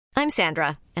I'm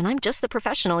Sandra, and I'm just the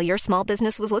professional your small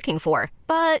business was looking for.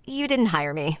 But you didn't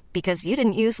hire me because you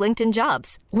didn't use LinkedIn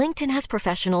Jobs. LinkedIn has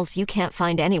professionals you can't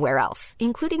find anywhere else,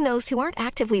 including those who aren't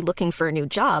actively looking for a new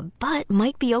job, but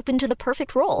might be open to the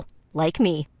perfect role, like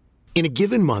me. In a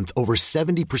given month, over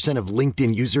 70% of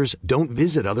LinkedIn users don't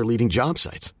visit other leading job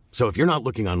sites. So if you're not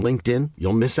looking on LinkedIn,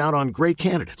 you'll miss out on great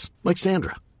candidates like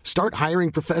Sandra. Start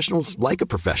hiring professionals like a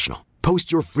professional.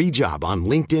 Post your free job on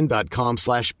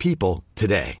linkedin.com/people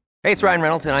today. Hey, it's Ryan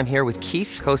Reynolds, and I'm here with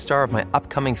Keith, co-star of my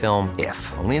upcoming film, If,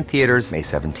 only in theaters May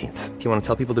 17th. Do you want to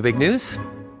tell people the big news?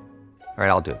 All right,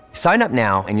 I'll do it. Sign up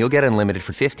now and you'll get unlimited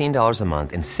for $15 a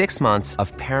month and 6 months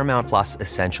of Paramount Plus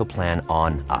Essential Plan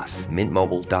on us.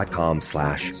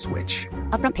 MintMobile.com/switch.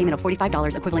 Upfront payment of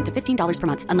 $45 equivalent to $15 per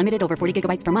month. Unlimited over 40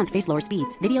 gigabytes per month. Face lower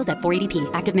speeds. Videos at 480p.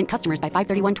 Active Mint customers by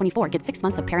 531.24 get 6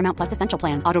 months of Paramount Plus Essential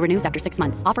Plan. Auto renews after 6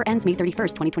 months. Offer ends May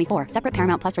 31st, 2024. Separate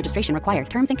Paramount Plus registration required.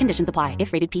 Terms and conditions apply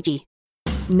if rated PG.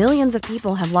 Millions of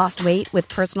people have lost weight with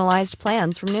personalized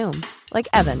plans from Noom. Like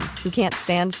Evan, who can't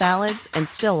stand salads and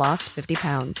still lost 50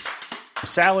 pounds.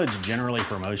 Salads generally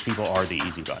for most people are the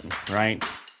easy button, right?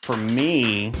 For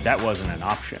me, that wasn't an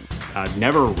option. I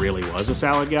never really was a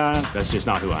salad guy. That's just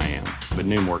not who I am. But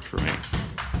Noom worked for me.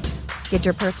 Get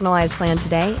your personalized plan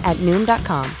today at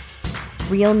Noom.com.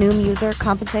 Real Noom user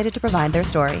compensated to provide their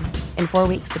story. In 4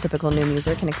 weeks, the typical Noom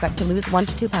user can expect to lose 1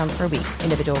 to 2 pounds per week.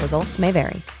 Individual results may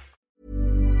vary.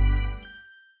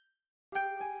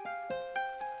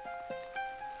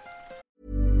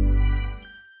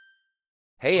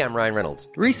 Hey, I'm Ryan Reynolds.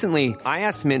 Recently, I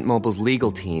asked Mint Mobile's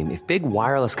legal team if big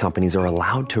wireless companies are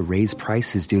allowed to raise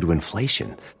prices due to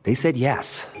inflation. They said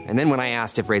yes. And then when I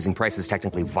asked if raising prices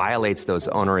technically violates those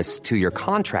onerous 2-year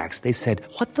contracts, they said,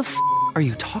 "What the f*** are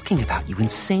you talking about, you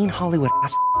insane Hollywood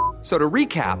ass?" So to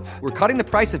recap, we're cutting the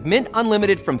price of Mint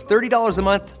Unlimited from $30 a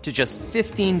month to just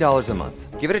 $15 a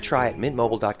month. Give it a try at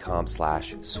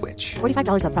mintmobile.com/switch.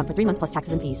 $45 upfront for 3 months plus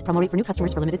taxes and fees. Promo rate for new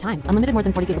customers for limited time. Unlimited more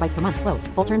than 40 gigabytes per month. Slows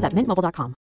full terms at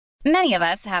mintmobile.com. Many of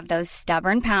us have those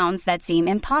stubborn pounds that seem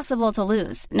impossible to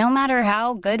lose, no matter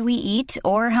how good we eat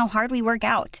or how hard we work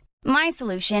out. My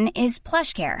solution is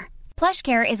PlushCare.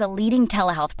 PlushCare is a leading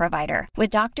telehealth provider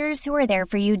with doctors who are there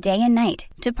for you day and night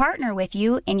to partner with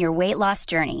you in your weight loss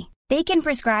journey. They can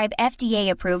prescribe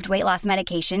FDA-approved weight loss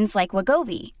medications like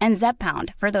Wegovy and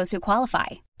Zepbound for those who qualify.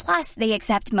 Plus, they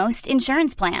accept most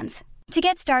insurance plans. To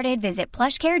get started, visit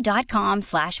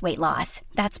plushcare.com/weightloss.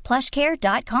 That's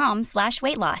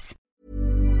plushcare.com/weightloss.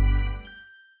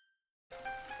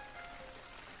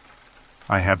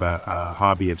 I have a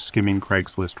hobby of skimming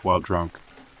Craigslist while drunk.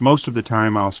 Most of the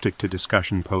time I'll stick to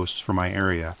discussion posts for my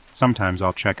area. Sometimes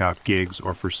I'll check out gigs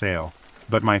or for sale.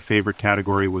 But my favorite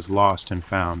category was lost and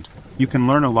found. You can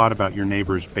learn a lot about your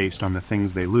neighbors based on the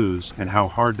things they lose and how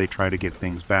hard they try to get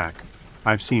things back.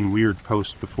 I've seen weird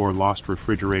posts before: lost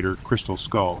refrigerator, crystal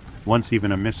skull, once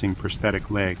even a missing prosthetic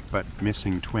leg, but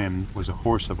missing twin was a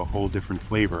horse of a whole different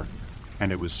flavor.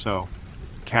 And it was so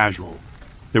casual.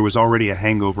 There was already a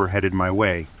hangover headed my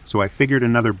way, so I figured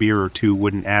another beer or two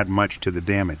wouldn't add much to the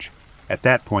damage. At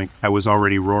that point, I was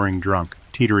already roaring drunk,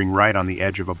 teetering right on the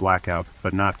edge of a blackout,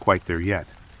 but not quite there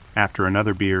yet. After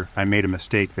another beer, I made a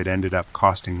mistake that ended up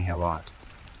costing me a lot.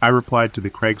 I replied to the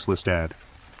Craigslist ad.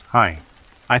 "Hi,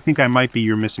 I think I might be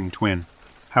your missing twin.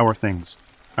 How are things?"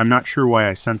 I'm not sure why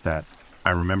I sent that.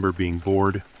 I remember being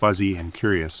bored, fuzzy, and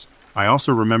curious. I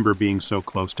also remember being so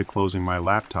close to closing my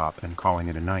laptop and calling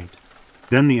it a night.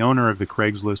 Then the owner of the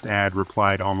Craigslist ad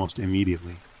replied almost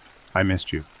immediately. "I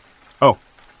missed you." "Oh,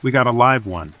 we got a live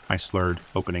one," I slurred,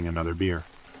 opening another beer.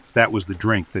 That was the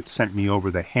drink that sent me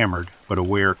over the hammered but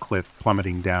aware cliff,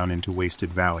 plummeting down into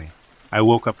Wasted Valley. I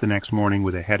woke up the next morning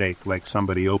with a headache like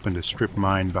somebody opened a strip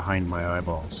mine behind my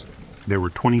eyeballs. There were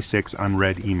 26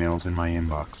 unread emails in my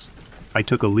inbox. I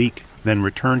took a leak, then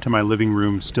returned to my living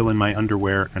room still in my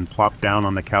underwear and plopped down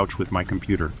on the couch with my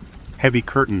computer. Heavy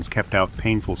curtains kept out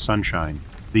painful sunshine.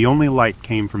 The only light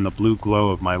came from the blue glow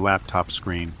of my laptop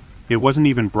screen. It wasn't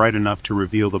even bright enough to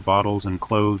reveal the bottles and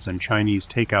clothes and Chinese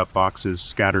takeout boxes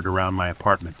scattered around my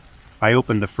apartment. I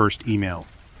opened the first email.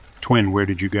 "Twin, where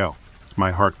did you go?"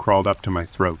 My heart crawled up to my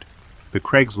throat. The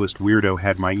Craigslist weirdo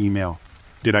had my email.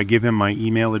 Did I give him my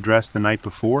email address the night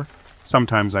before?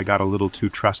 Sometimes I got a little too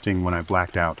trusting when I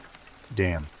blacked out.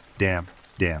 Damn.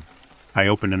 I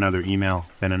opened another email,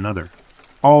 then another.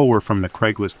 All were from the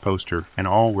Craigslist poster, and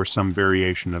all were some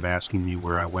variation of asking me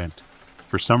where I went.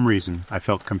 For some reason, I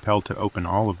felt compelled to open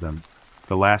all of them.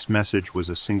 The last message was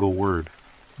a single word.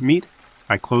 "Meet?"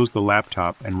 I closed the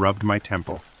laptop and rubbed my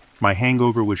temple. My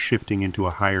hangover was shifting into a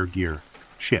higher gear.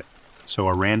 Shit. So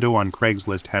a rando on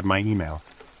Craigslist had my email.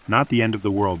 Not the end of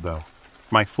the world, though.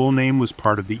 My full name was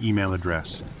part of the email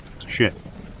address. Shit,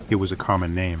 it was a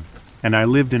common name. And I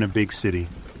lived in a big city.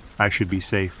 I should be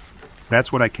safe.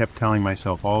 That's what I kept telling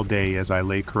myself all day as I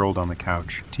lay curled on the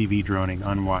couch, TV droning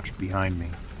unwatched behind me.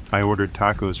 I ordered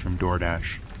tacos from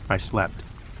DoorDash. I slept.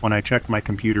 When I checked my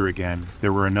computer again,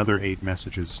 there were another 8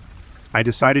 messages. I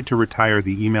decided to retire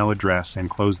the email address and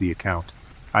close the account.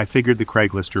 I figured the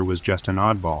Craiglister was just an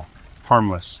oddball.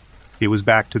 Harmless. It was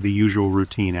back to the usual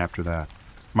routine after that.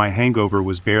 My hangover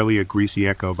was barely a greasy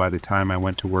echo by the time I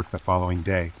went to work the following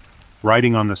day.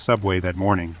 Riding on the subway that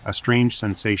morning, a strange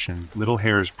sensation, little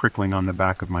hairs prickling on the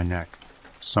back of my neck.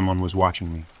 Someone was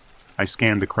watching me. I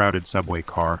scanned the crowded subway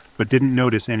car, but didn't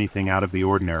notice anything out of the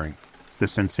ordinary. The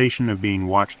sensation of being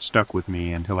watched stuck with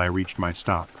me until I reached my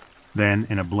stop. Then,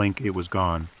 in a blink, it was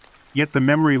gone. Yet the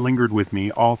memory lingered with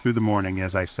me all through the morning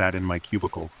as I sat in my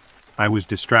cubicle. I was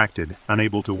distracted,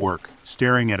 unable to work,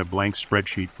 staring at a blank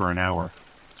spreadsheet for an hour.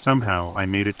 Somehow, I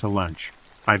made it to lunch.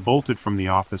 I bolted from the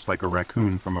office like a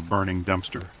raccoon from a burning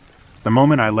dumpster. The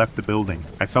moment I left the building,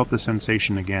 I felt the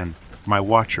sensation again. My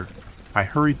watcher. I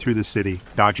hurried through the city,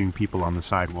 dodging people on the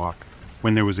sidewalk.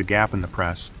 When there was a gap in the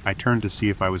press, I turned to see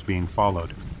if I was being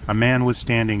followed. A man was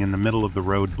standing in the middle of the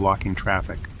road blocking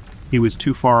traffic. He was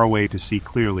too far away to see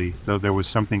clearly, though there was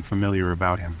something familiar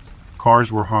about him.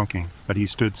 Cars were honking, but he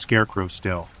stood scarecrow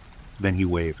still. Then he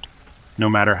waved. No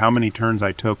matter how many turns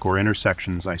I took or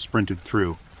intersections I sprinted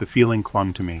through, the feeling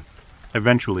clung to me.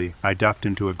 Eventually, I ducked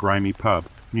into a grimy pub,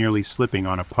 nearly slipping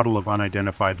on a puddle of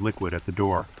unidentified liquid at the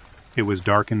door. It was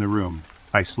dark in the room.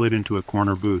 I slid into a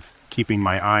corner booth, keeping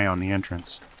my eye on the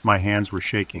entrance. My hands were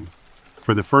shaking.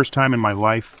 For the first time in my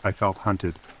life, I felt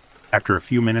hunted. After a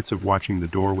few minutes of watching the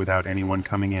door without anyone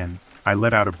coming in, I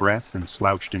let out a breath and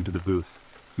slouched into the booth.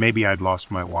 Maybe I'd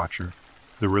lost my watcher.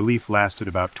 The relief lasted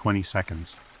about 20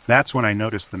 seconds. That's when I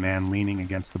noticed the man leaning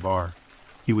against the bar.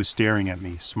 He was staring at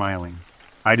me, smiling.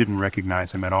 I didn't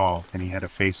recognize him at all, and he had a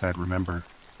face I'd remember.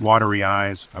 Watery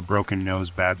eyes, a broken nose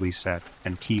badly set,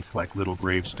 and teeth like little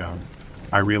gravestone.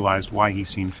 I realized why he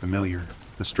seemed familiar.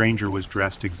 The stranger was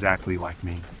dressed exactly like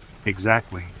me.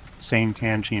 Exactly. Same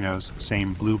tan chinos,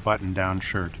 same blue button-down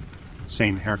shirt,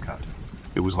 same haircut.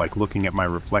 It was like looking at my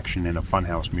reflection in a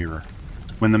funhouse mirror.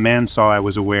 When the man saw I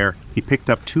was aware, he picked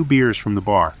up 2 beers from the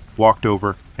bar, walked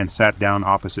over, and sat down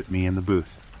opposite me in the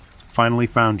booth. "Finally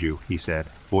found you," he said,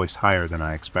 voice higher than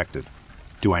I expected.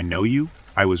 "Do I know you?"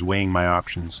 I was weighing my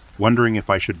options, wondering if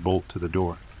I should bolt to the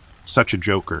door. "Such a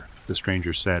joker," the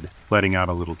stranger said, letting out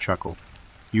a little chuckle.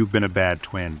 "You've been a bad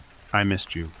twin. I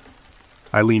missed you."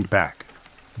 I leaned back.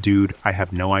 "Dude, I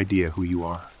have no idea who you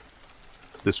are."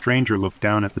 The stranger looked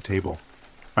down at the table.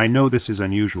 "I know this is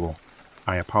unusual.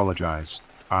 I apologize.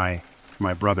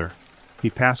 My brother. He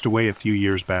passed away a few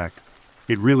years back.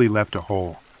 It really left a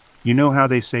hole. You know how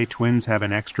they say twins have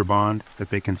an extra bond, that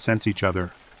they can sense each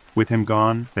other? With him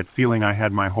gone, that feeling I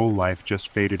had my whole life just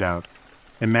faded out.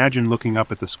 Imagine looking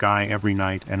up at the sky every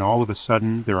night and all of a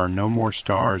sudden there are no more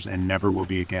stars and never will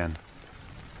be again."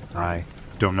 I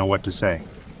don't know what to say.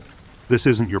 "This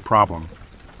isn't your problem.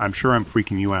 I'm sure I'm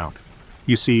freaking you out.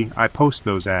 You see, I post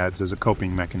those ads as a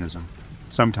coping mechanism.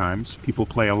 Sometimes people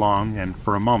play along and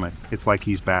for a moment it's like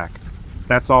he's back.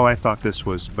 That's all I thought this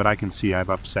was, but I can see I've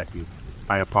upset you.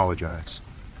 I apologize."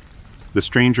 The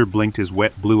stranger blinked his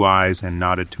wet blue eyes and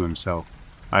nodded to himself.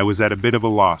 I was at a bit of a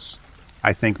loss.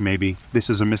 "I think maybe this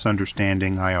is a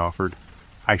misunderstanding," I offered.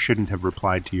 "I shouldn't have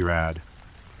replied to your ad.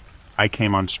 I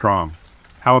came on strong.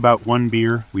 How about 1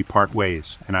 beer, we part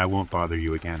ways, and I won't bother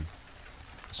you again."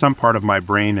 Some part of my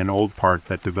brain, an old part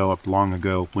that developed long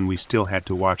ago when we still had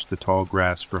to watch the tall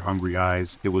grass for hungry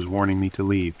eyes, it was warning me to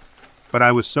leave. But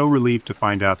I was so relieved to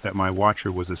find out that my watcher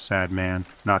was a sad man,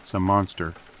 not some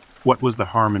monster. What was the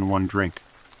harm in 1 drink?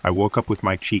 I woke up with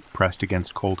my cheek pressed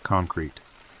against cold concrete.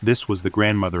 This was the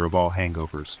grandmother of all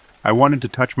hangovers. I wanted to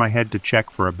touch my head to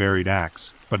check for a buried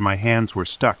axe, but my hands were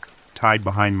stuck, tied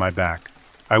behind my back.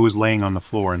 I was laying on the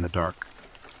floor in the dark.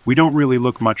 "We don't really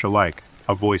look much alike,"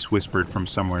 a voice whispered from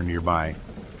somewhere nearby.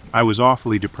 I was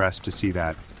awfully depressed to see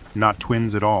that. Not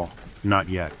twins at all. Not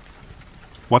yet.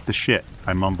 "What the shit?"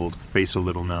 I mumbled, face a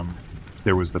little numb.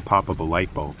 There was the pop of a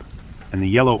light bulb. In the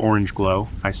yellow-orange glow,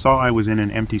 I saw I was in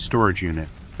an empty storage unit,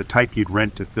 the type you'd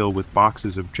rent to fill with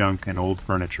boxes of junk and old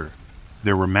furniture.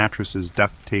 There were mattresses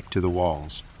duct-taped to the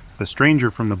walls. The stranger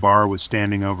from the bar was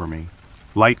standing over me.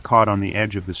 Light caught on the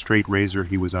edge of the straight razor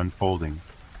he was unfolding.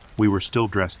 We were still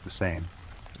dressed the same.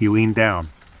 He leaned down.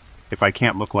 "If I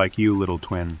can't look like you, little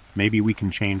twin, maybe we can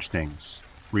change things.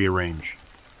 Rearrange.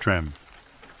 Trim."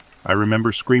 I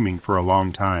remember screaming for a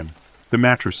long time. The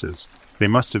mattresses. They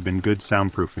must have been good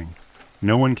soundproofing.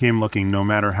 No one came looking no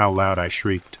matter how loud I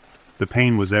shrieked. The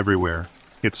pain was everywhere.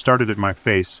 It started at my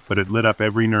face, but it lit up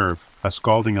every nerve, a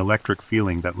scalding electric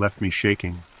feeling that left me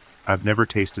shaking. I've never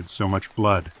tasted so much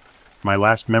blood. My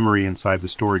last memory inside the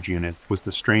storage unit was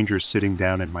the stranger sitting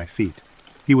down at my feet.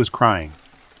 He was crying.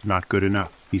 "Not good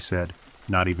enough," he said.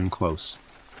 "Not even close."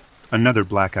 Another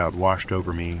blackout washed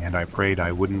over me, and I prayed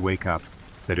I wouldn't wake up,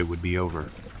 that it would be over.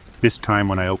 This time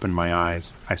when I opened my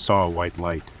eyes, I saw a white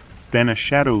light. Then a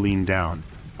shadow leaned down.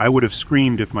 I would have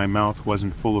screamed if my mouth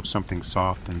wasn't full of something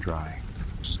soft and dry.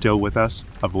 "Still with us?"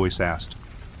 a voice asked.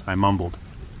 I mumbled.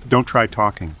 "Don't try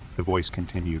talking," the voice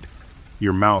continued.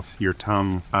 "Your mouth, your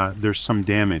tongue, there's some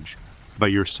damage.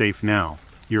 But you're safe now.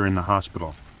 You're in the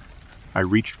hospital." I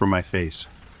reached for my face.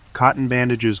 Cotton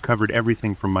bandages covered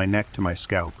everything from my neck to my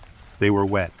scalp. They were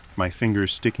wet, my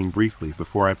fingers sticking briefly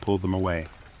before I pulled them away.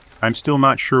 I'm still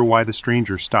not sure why the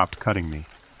stranger stopped cutting me.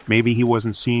 Maybe he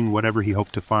wasn't seeing whatever he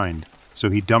hoped to find, so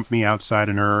he dumped me outside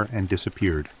an and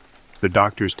disappeared. The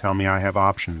doctors tell me I have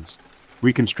options.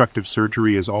 Reconstructive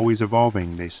surgery is always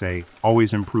evolving, they say,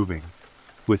 always improving.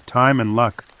 With time and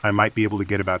luck, I might be able to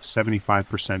get about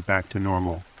 75% back to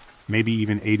normal, maybe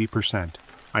even 80%.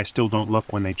 I still don't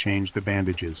look when they change the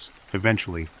bandages.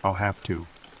 Eventually, I'll have to.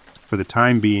 For the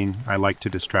time being, I like to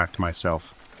distract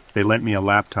myself. They lent me a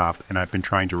laptop, and I've been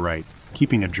trying to write,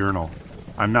 keeping a journal.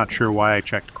 I'm not sure why I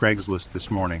checked Craigslist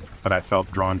this morning, but I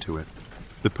felt drawn to it.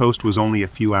 The post was only a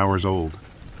few hours old.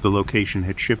 The location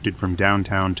had shifted from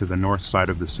downtown to the north side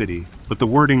of the city, but the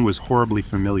wording was horribly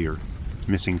familiar.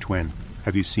 "Missing twin.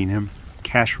 Have you seen him?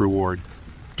 Cash reward.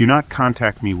 Do not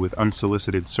contact me with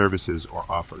unsolicited services or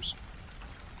offers."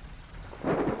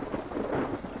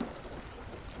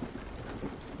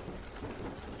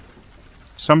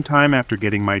 Sometime after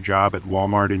getting my job at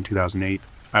Walmart in 2008,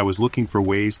 I was looking for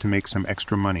ways to make some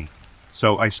extra money.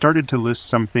 So I started to list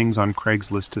some things on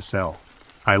Craigslist to sell.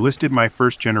 I listed my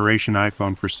first-generation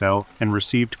iPhone for sale and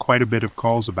received quite a bit of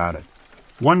calls about it.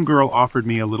 One girl offered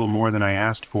me a little more than I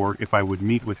asked for if I would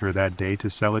meet with her that day to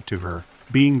sell it to her.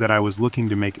 Being that I was looking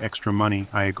to make extra money,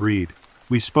 I agreed.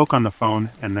 We spoke on the phone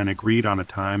and then agreed on a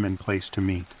time and place to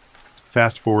meet.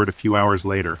 Fast forward a few hours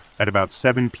later, at about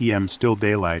 7 p.m. still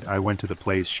daylight, I went to the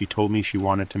place she told me she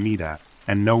wanted to meet at,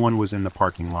 and no one was in the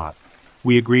parking lot.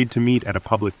 We agreed to meet at a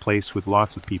public place with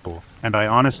lots of people, and I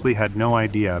honestly had no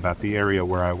idea about the area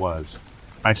where I was.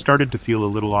 I started to feel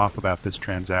a little off about this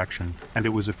transaction, and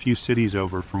it was a few cities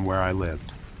over from where I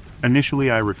lived. Initially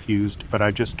I refused, but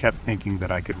I just kept thinking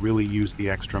that I could really use the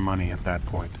extra money at that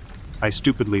point. I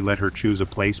stupidly let her choose a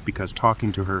place because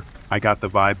talking to her, I got the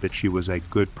vibe that she was a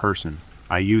good person.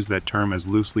 I used that term as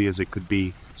loosely as it could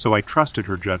be, so I trusted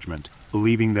her judgment,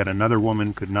 believing that another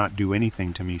woman could not do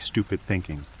anything to me stupid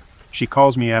thinking. She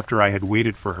calls me after I had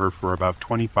waited for her for about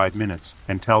 25 minutes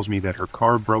and tells me that her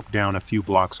car broke down a few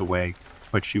blocks away,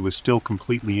 but she was still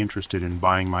completely interested in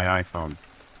buying my iPhone.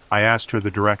 I asked her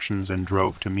the directions and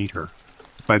drove to meet her.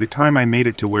 By the time I made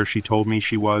it to where she told me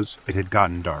she was, it had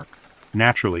gotten dark.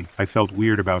 Naturally, I felt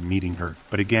weird about meeting her,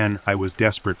 but again, I was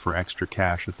desperate for extra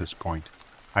cash at this point.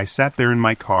 I sat there in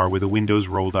my car with the windows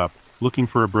rolled up, looking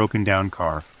for a broken-down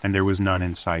car, and there was none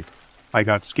in sight. I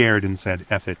got scared and said,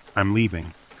 "F it, I'm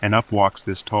leaving." And up walks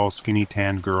this tall, skinny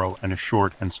tan girl and a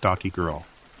short and stocky girl.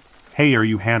 "Hey, are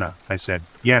you Hannah?" I said.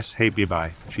 "Yes, hey,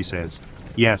 bye-bye," she says.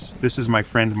 "Yes, this is my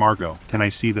friend Margot. Can I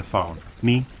see the phone?"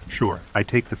 Me? Sure. I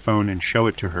take the phone and show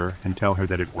it to her and tell her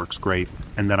that it works great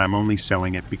and that I'm only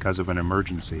selling it because of an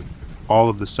emergency. All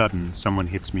of a sudden, someone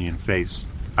hits me in face.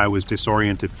 I was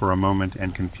disoriented for a moment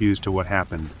and confused to what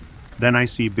happened. Then I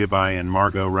see Bibi and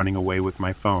Margot running away with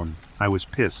my phone. I was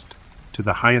pissed, to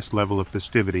the highest level of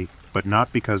festivity, but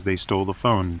not because they stole the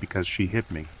phone, because she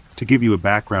hit me. To give you a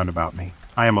background about me,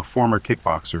 I am a former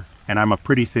kickboxer, and I'm a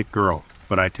pretty thick girl,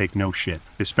 but I take no shit,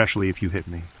 especially if you hit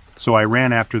me. So I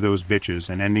ran after those bitches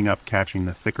and ending up catching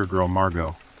the thicker girl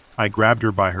Margot. I grabbed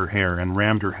her by her hair and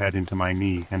rammed her head into my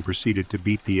knee and proceeded to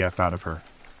beat the F out of her.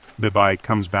 Bibi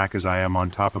comes back as I am on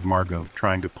top of Margot,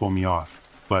 trying to pull me off.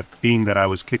 But, being that I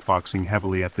was kickboxing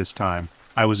heavily at this time,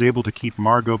 I was able to keep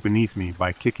Margot beneath me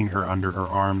by kicking her under her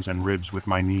arms and ribs with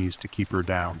my knees to keep her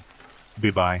down.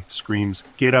 Bibi screams,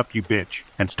 "Get up, you bitch,"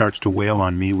 and starts to wail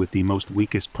on me with the most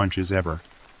weakest punches ever.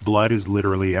 Blood is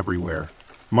literally everywhere.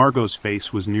 Margot's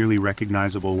face was nearly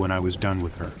recognizable when I was done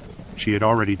with her. She had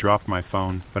already dropped my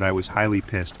phone, but I was highly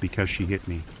pissed because she hit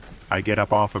me. I get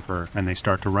up off of her, and they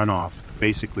start to run off,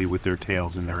 basically with their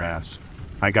tails in their ass.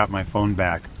 I got my phone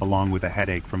back, along with a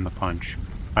headache from the punch.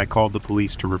 I called the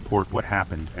police to report what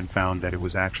happened and found that it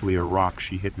was actually a rock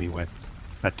she hit me with.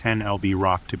 A 10 lb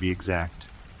rock to be exact.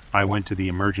 I went to the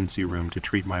emergency room to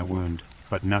treat my wound,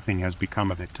 but nothing has become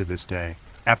of it to this day.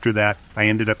 After that, I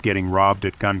ended up getting robbed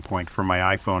at gunpoint for my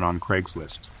iPhone on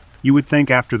Craigslist. You would think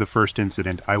after the first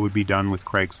incident I would be done with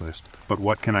Craigslist, but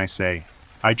what can I say?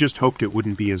 I just hoped it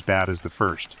wouldn't be as bad as the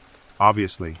first.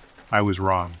 Obviously, I was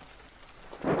wrong.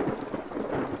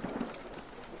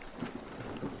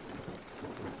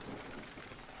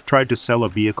 Tried to sell a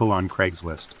vehicle on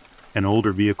Craigslist. An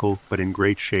older vehicle, but in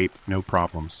great shape, no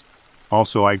problems.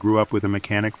 Also, I grew up with a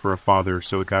mechanic for a father,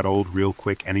 so it got old real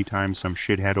quick anytime some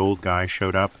shithead old guy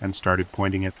showed up and started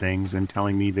pointing at things and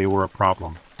telling me they were a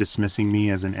problem, dismissing me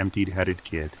as an empty-headed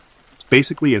kid.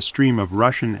 Basically a stream of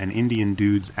Russian and Indian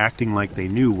dudes acting like they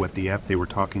knew what the F they were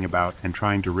talking about and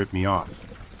trying to rip me off.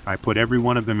 I put every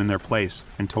one of them in their place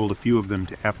and told a few of them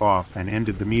to F off and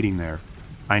ended the meeting there.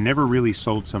 I never really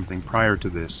sold something prior to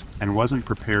this and wasn't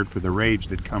prepared for the rage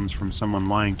that comes from someone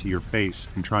lying to your face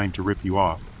and trying to rip you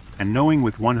off. And knowing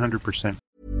with 100%.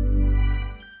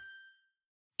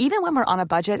 Even when we're on a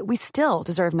budget, we still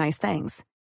deserve nice things.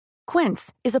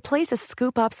 Quince is a place to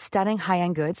scoop up stunning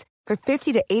high-end goods for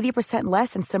 50 to 80%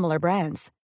 less than similar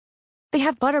brands. They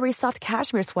have buttery soft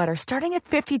cashmere sweaters starting at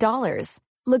 $50,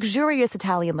 luxurious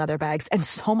Italian leather bags, and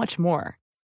so much more.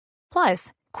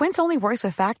 Plus, Quince only works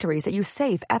with factories that use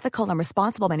safe, ethical, and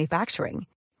responsible manufacturing.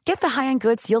 Get the high-end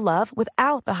goods you'll love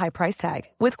without the high price tag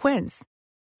with Quince.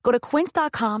 Go to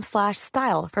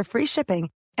quince.com/style for free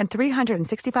shipping and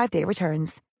 365-day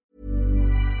returns.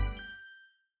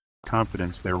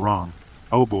 Confidence they're wrong.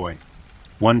 Oh boy.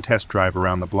 One test drive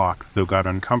around the block, though, got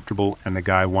uncomfortable and the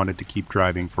guy wanted to keep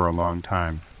driving for a long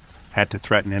time. Had to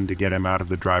threaten him to get him out of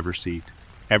the driver's seat.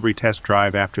 Every test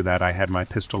drive after that I had my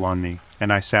pistol on me,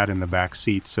 and I sat in the back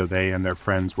seat so they and their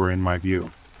friends were in my view.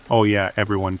 Oh yeah,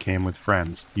 everyone came with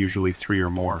friends, usually 3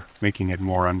 or more, making it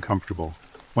more uncomfortable.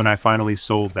 When I finally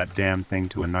sold that damn thing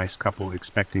to a nice couple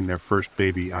expecting their first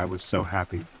baby, I was so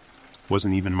happy.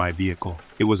 Wasn't even my vehicle.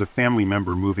 It was a family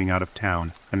member moving out of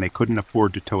town, and they couldn't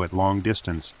afford to tow it long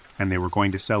distance, and they were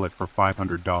going to sell it for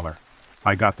 $500.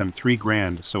 I got them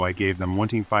 $3,000, so I gave them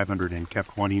wanting $500 and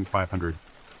kept wanting $500.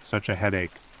 Such a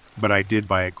headache. But I did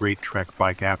buy a great Trek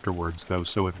bike afterwards, though,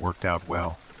 so it worked out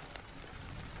well.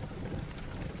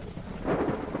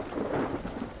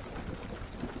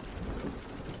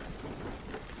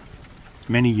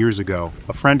 Many years ago,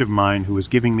 a friend of mine who was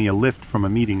giving me a lift from a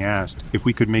meeting asked if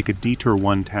we could make a detour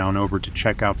one town over to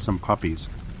check out some puppies.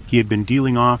 He had been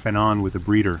dealing off and on with a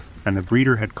breeder, and the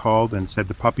breeder had called and said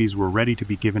the puppies were ready to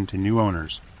be given to new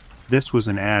owners. This was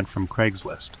an ad from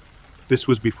Craigslist. This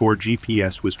was before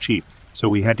GPS was cheap, so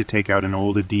we had to take out an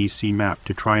old DC map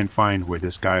to try and find where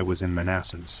this guy was in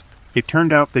Manassas. It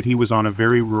turned out that he was on a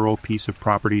very rural piece of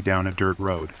property down a dirt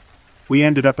road. We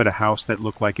ended up at a house that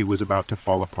looked like it was about to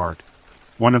fall apart.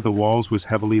 One of the walls was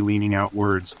heavily leaning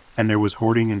outwards, and there was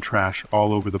hoarding and trash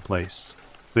all over the place.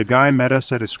 The guy met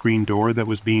us at a screen door that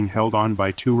was being held on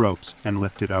by 2 ropes and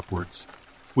lifted upwards.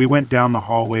 We went down the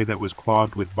hallway that was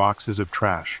clogged with boxes of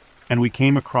trash, and we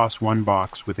came across one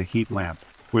box with a heat lamp,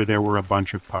 where there were a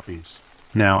bunch of puppies.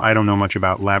 Now, I don't know much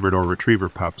about Labrador Retriever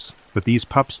pups, but these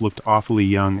pups looked awfully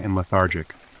young and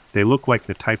lethargic. They looked like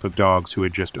the type of dogs who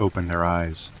had just opened their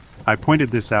eyes. I pointed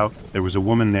this out. There was a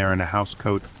woman there in a house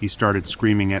coat. He started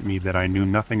screaming at me that I knew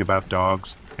nothing about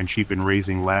dogs, and she'd been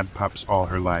raising lab pups all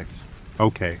her life.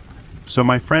 Okay. So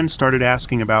my friend started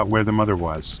asking about where the mother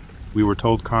was. We were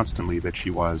told constantly that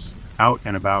she was out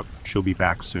and about, she'll be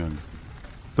back soon.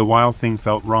 The wild thing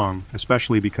felt wrong,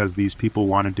 especially because these people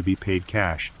wanted to be paid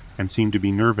cash, and seemed to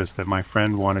be nervous that my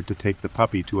friend wanted to take the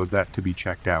puppy to a vet to be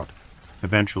checked out.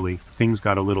 Eventually, things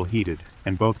got a little heated,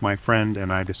 and both my friend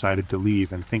and I decided to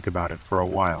leave and think about it for a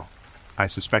while. I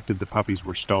suspected the puppies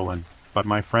were stolen, but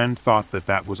my friend thought that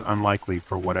that was unlikely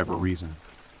for whatever reason.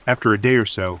 After a day or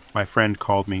so, my friend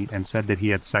called me and said that he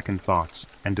had second thoughts,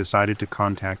 and decided to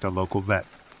contact a local vet.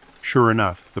 Sure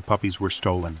enough, the puppies were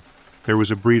stolen. There was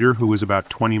a breeder who was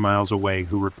about 20 miles away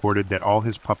who reported that all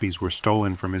his puppies were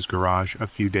stolen from his garage a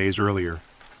few days earlier.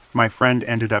 My friend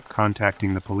ended up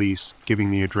contacting the police, giving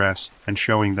the address, and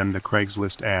showing them the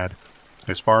Craigslist ad.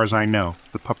 As far as I know,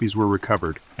 the puppies were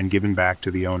recovered and given back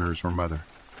to the owners or mother.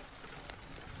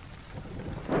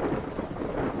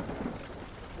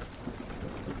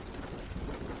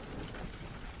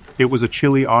 It was a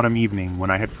chilly autumn evening when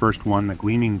I had first won the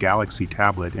Gleaming Galaxy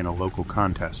tablet in a local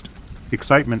contest.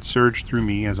 Excitement surged through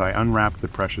me as I unwrapped the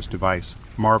precious device,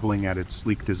 marveling at its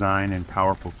sleek design and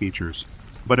powerful features.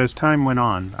 But as time went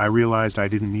on, I realized I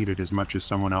didn't need it as much as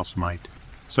someone else might.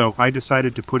 So I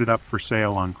decided to put it up for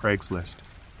sale on Craigslist.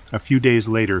 A few days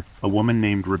later, a woman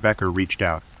named Rebecca reached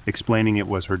out, explaining it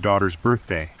was her daughter's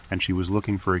birthday and she was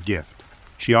looking for a gift.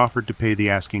 She offered to pay the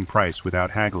asking price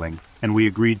without haggling, and we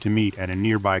agreed to meet at a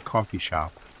nearby coffee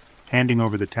shop. Handing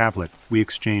over the tablet, we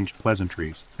exchanged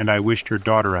pleasantries, and I wished her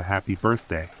daughter a happy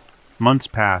birthday. Months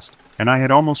passed, and I had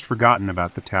almost forgotten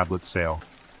about the tablet sale.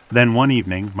 Then one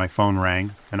evening, my phone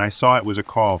rang, and I saw it was a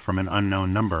call from an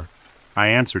unknown number. I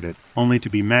answered it, only to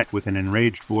be met with an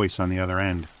enraged voice on the other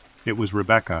end. It was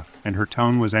Rebecca, and her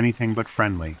tone was anything but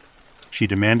friendly. She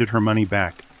demanded her money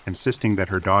back, insisting that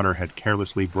her daughter had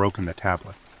carelessly broken the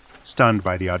tablet. Stunned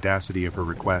by the audacity of her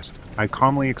request, I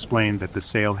calmly explained that the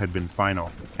sale had been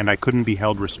final, and I couldn't be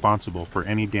held responsible for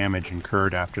any damage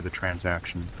incurred after the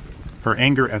transaction. Her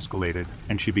anger escalated,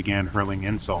 and she began hurling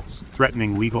insults,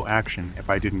 threatening legal action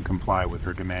if I didn't comply with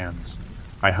her demands.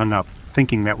 I hung up,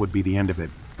 thinking that would be the end of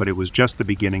it, but it was just the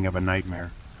beginning of a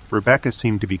nightmare. Rebecca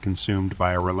seemed to be consumed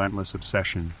by a relentless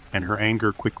obsession, and her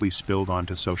anger quickly spilled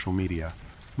onto social media.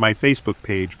 My Facebook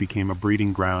page became a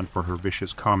breeding ground for her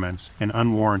vicious comments and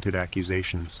unwarranted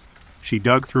accusations. She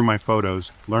dug through my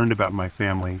photos, learned about my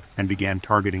family, and began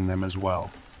targeting them as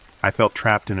well. I felt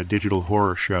trapped in a digital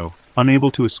horror show,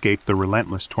 unable to escape the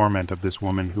relentless torment of this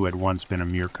woman who had once been a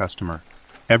mere customer.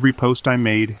 Every post I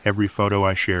made, every photo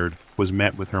I shared, was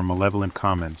met with her malevolent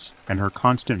comments, and her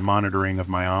constant monitoring of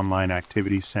my online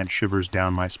activities sent shivers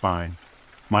down my spine.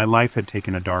 My life had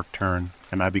taken a dark turn,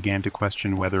 and I began to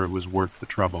question whether it was worth the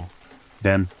trouble.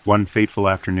 Then, one fateful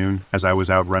afternoon, as I was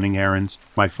out running errands,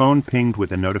 my phone pinged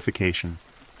with a notification.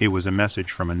 It was a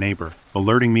message from a neighbor,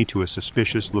 alerting me to a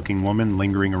suspicious-looking woman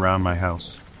lingering around my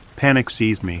house. Panic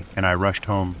seized me, and I rushed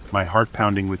home, my heart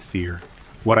pounding with fear.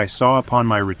 What I saw upon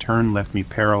my return left me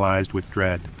paralyzed with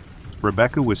dread.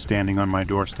 Rebecca was standing on my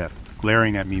doorstep,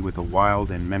 glaring at me with a wild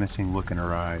and menacing look in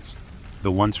her eyes.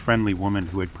 The once friendly woman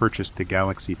who had purchased the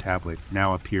Galaxy tablet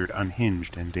now appeared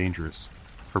unhinged and dangerous.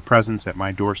 Her presence at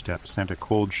my doorstep sent a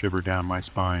cold shiver down my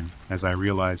spine as I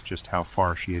realized just how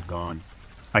far she had gone.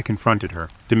 I confronted her,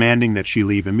 demanding that she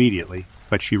leave immediately,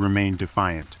 but she remained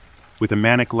defiant. With a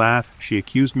manic laugh, she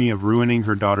accused me of ruining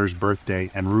her daughter's birthday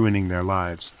and ruining their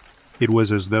lives. It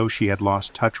was as though she had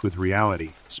lost touch with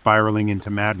reality, spiraling into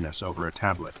madness over a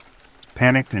tablet.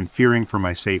 Panicked and fearing for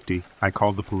my safety, I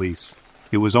called the police.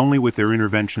 It was only with their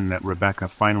intervention that Rebecca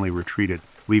finally retreated,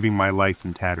 leaving my life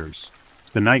in tatters.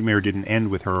 The nightmare didn't end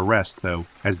with her arrest, though,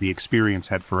 as the experience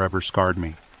had forever scarred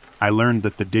me. I learned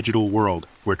that the digital world,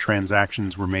 where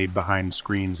transactions were made behind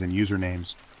screens and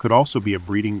usernames, could also be a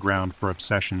breeding ground for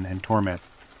obsession and torment.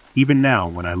 Even now,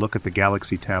 when I look at the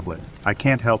Galaxy tablet, I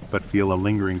can't help but feel a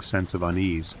lingering sense of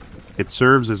unease. It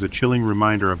serves as a chilling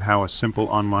reminder of how a simple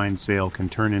online sale can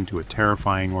turn into a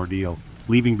terrifying ordeal,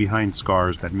 leaving behind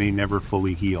scars that may never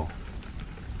fully heal.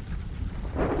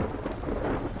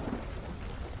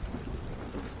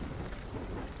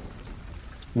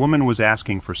 Woman was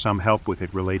asking for some help with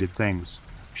it-related things.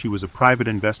 She was a private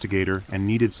investigator and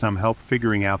needed some help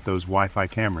figuring out those Wi-Fi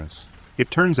cameras. It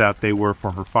turns out they were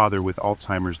for her father with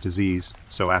Alzheimer's disease,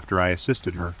 so after I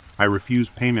assisted her, I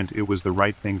refused payment. It was the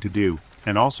right thing to do,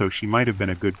 and also she might have been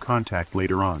a good contact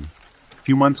later on. A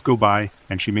few months go by,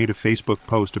 and she made a Facebook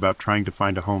post about trying to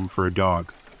find a home for a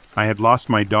dog. I had lost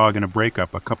my dog in a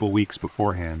breakup a couple weeks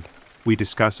beforehand. We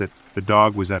discuss it. The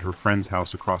dog was at her friend's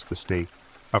house across the state.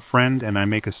 A friend and I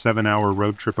make a 7-hour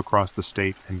road trip across the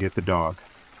state and get the dog.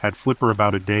 Had Flipper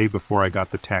about a day before I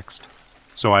got the text,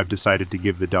 so I've decided to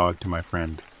give the dog to my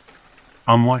friend.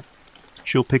 What?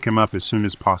 She'll pick him up as soon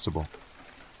as possible.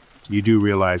 You do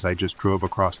realize I just drove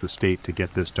across the state to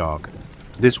get this dog.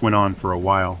 This went on for a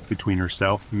while, between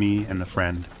herself, me, and the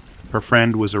friend. Her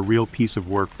friend was a real piece of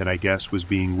work that I guess was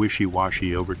being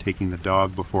wishy-washy over taking the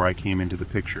dog before I came into the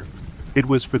picture. It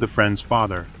was for the friend's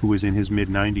father, who was in his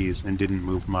mid-90s and didn't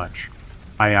move much.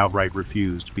 I outright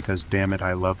refused because, damn it,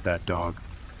 I loved that dog.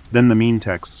 Then the mean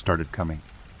texts started coming.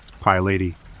 Pie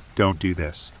lady, don't do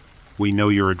this. We know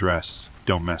your address.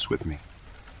 Don't mess with me.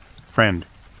 Friend,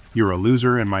 you're a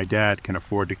loser and my dad can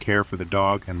afford to care for the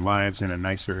dog and lives in a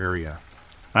nicer area.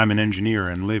 I'm an engineer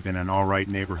and live in an all-right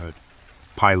neighborhood.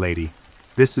 Pie lady,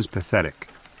 this is pathetic.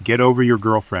 Get over your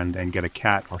girlfriend and get a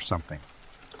cat or something.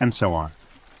 And so on.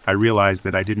 I realized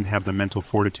that I didn't have the mental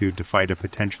fortitude to fight a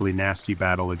potentially nasty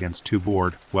battle against two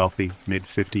bored, wealthy,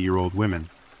 mid-50-year-old women.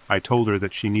 I told her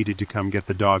that she needed to come get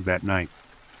the dog that night.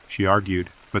 She argued,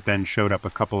 but then showed up a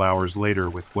couple hours later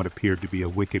with what appeared to be a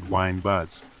wicked wine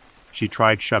buzz. She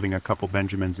tried shoving a couple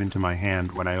Benjamins into my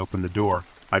hand when I opened the door.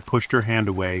 I pushed her hand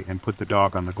away and put the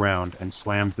dog on the ground and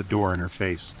slammed the door in her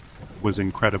face. It was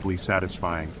incredibly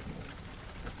satisfying.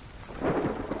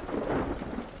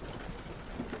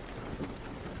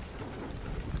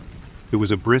 It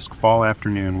was a brisk fall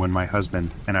afternoon when my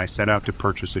husband and I set out to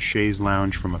purchase a chaise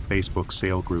lounge from a Facebook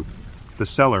sale group. The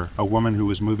seller, a woman who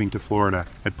was moving to Florida,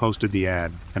 had posted the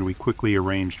ad, and we quickly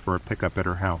arranged for a pickup at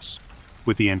her house.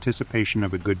 With the anticipation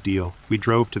of a good deal, we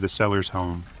drove to the seller's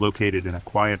home, located in a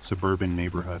quiet suburban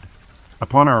neighborhood.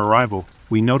 Upon our arrival,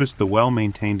 we noticed the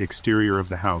well-maintained exterior of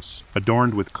the house,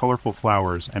 adorned with colorful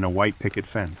flowers and a white picket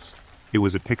fence. It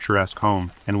was a picturesque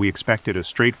home, and we expected a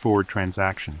straightforward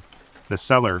transaction. The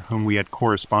seller, whom we had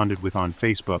corresponded with on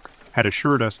Facebook, had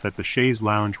assured us that the chaise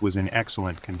lounge was in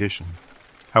excellent condition.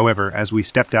 However, as we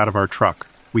stepped out of our truck,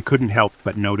 we couldn't help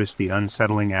but notice the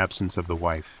unsettling absence of the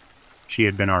wife. She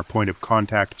had been our point of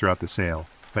contact throughout the sale,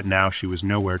 but now she was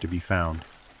nowhere to be found.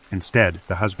 Instead,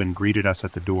 the husband greeted us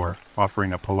at the door,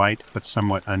 offering a polite but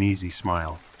somewhat uneasy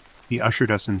smile. He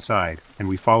ushered us inside, and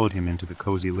we followed him into the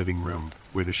cozy living room,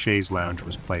 where the chaise lounge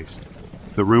was placed.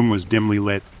 The room was dimly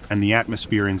lit, and the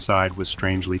atmosphere inside was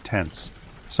strangely tense.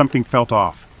 Something felt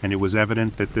off, and it was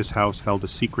evident that this house held a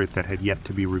secret that had yet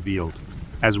to be revealed.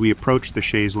 As we approached the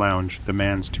chaise lounge, the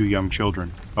man's 2 young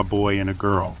children, a boy and a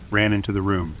girl, ran into the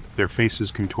room, their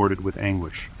faces contorted with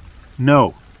anguish.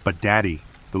 "No, but Daddy,"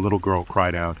 the little girl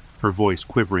cried out, her voice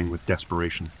quivering with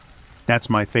desperation. "That's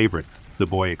my favorite," the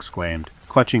boy exclaimed,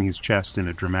 clutching his chest in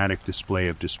a dramatic display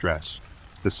of distress.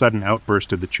 The sudden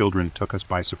outburst of the children took us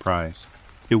by surprise.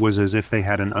 It was as if they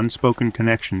had an unspoken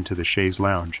connection to the chaise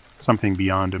lounge, something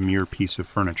beyond a mere piece of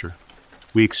furniture.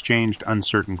 We exchanged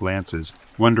uncertain glances,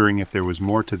 wondering if there was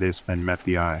more to this than met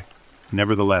the eye.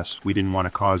 Nevertheless, we didn't want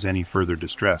to cause any further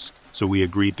distress, so we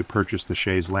agreed to purchase the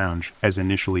chaise lounge as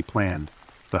initially planned.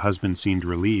 The husband seemed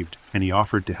relieved, and he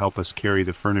offered to help us carry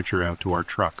the furniture out to our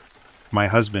truck. My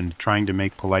husband, trying to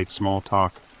make polite small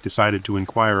talk, decided to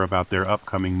inquire about their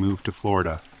upcoming move to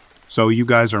Florida. "So you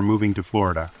guys are moving to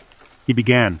Florida?" He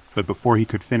began, but before he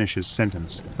could finish his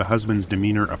sentence, the husband's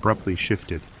demeanor abruptly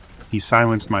shifted. He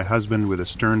silenced my husband with a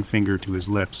stern finger to his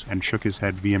lips and shook his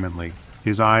head vehemently,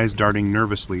 his eyes darting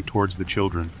nervously towards the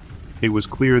children. It was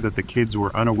clear that the kids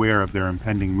were unaware of their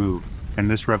impending move, and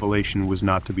this revelation was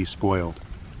not to be spoiled.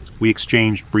 We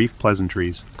exchanged brief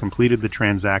pleasantries, completed the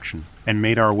transaction, and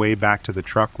made our way back to the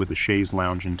truck with the chaise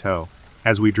lounge in tow.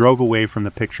 As we drove away from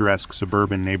the picturesque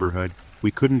suburban neighborhood,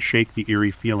 we couldn't shake the eerie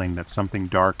feeling that something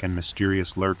dark and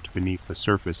mysterious lurked beneath the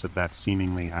surface of that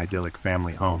seemingly idyllic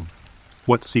family home.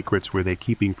 What secrets were they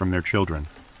keeping from their children?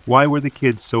 Why were the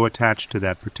kids so attached to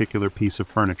that particular piece of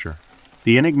furniture?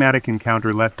 The enigmatic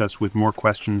encounter left us with more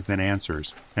questions than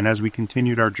answers, and as we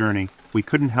continued our journey, we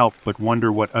couldn't help but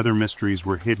wonder what other mysteries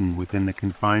were hidden within the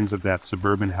confines of that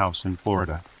suburban house in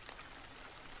Florida.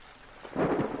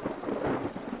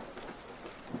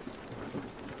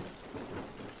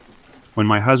 When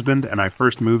my husband and I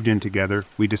first moved in together,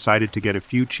 we decided to get a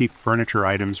few cheap furniture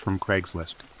items from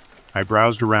Craigslist. I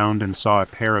browsed around and saw a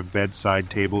pair of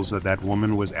bedside tables that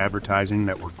woman was advertising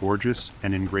that were gorgeous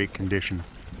and in great condition.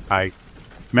 I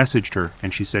messaged her,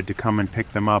 and she said to come and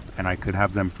pick them up and I could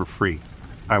have them for free.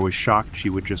 I was shocked she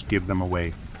would just give them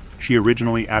away. She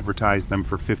originally advertised them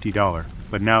for $50,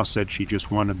 but now said she just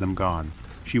wanted them gone.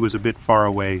 She was a bit far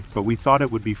away, but we thought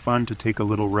it would be fun to take a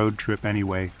little road trip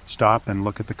anyway, stop and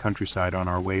look at the countryside on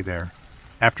our way there.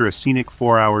 After a scenic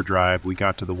 4-hour drive, we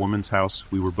got to the woman's house.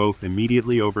 We were both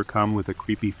immediately overcome with a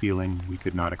creepy feeling we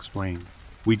could not explain.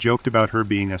 We joked about her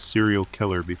being a serial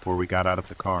killer before we got out of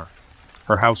the car.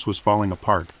 Her house was falling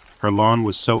apart. Her lawn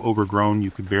was so overgrown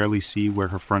you could barely see where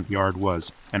her front yard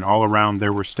was, and all around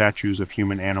there were statues of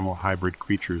human-animal hybrid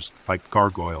creatures, like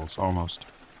gargoyles almost.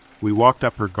 We walked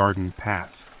up her garden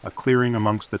path, a clearing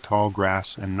amongst the tall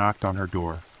grass, and knocked on her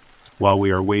door. While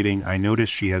we are waiting, I notice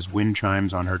she has wind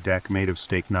chimes on her deck made of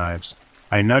steak knives.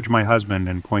 I nudge my husband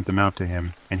and point them out to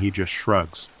him, and he just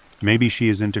shrugs. Maybe she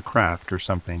is into craft or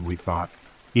something, we thought.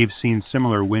 He've seen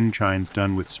similar wind chimes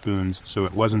done with spoons, so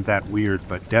it wasn't that weird,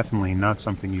 but definitely not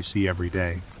something you see every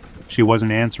day. She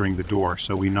wasn't answering the door,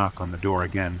 so we knock on the door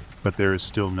again, but there is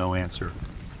still no answer.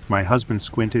 My husband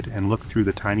squinted and looked through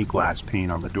the tiny glass pane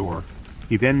on the door.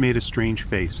 He then made a strange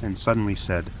face and suddenly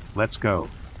said, "Let's go."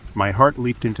 My heart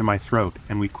leaped into my throat,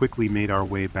 and we quickly made our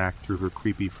way back through her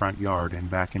creepy front yard and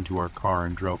back into our car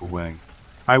and drove away.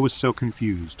 I was so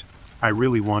confused. I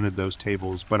really wanted those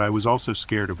tables, but I was also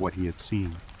scared of what he had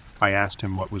seen. I asked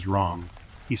him what was wrong.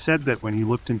 He said that when he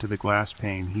looked into the glass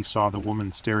pane, he saw the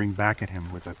woman staring back at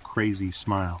him with a crazy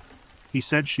smile. He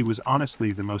said she was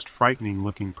honestly the most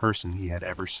frightening-looking person he had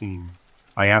ever seen.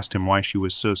 I asked him why she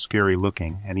was so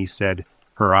scary-looking, and he said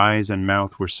her eyes and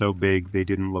mouth were so big they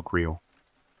didn't look real.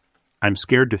 I'm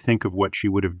scared to think of what she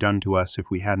would have done to us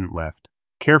if we hadn't left.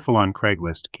 Careful on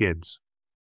Craigslist, kids.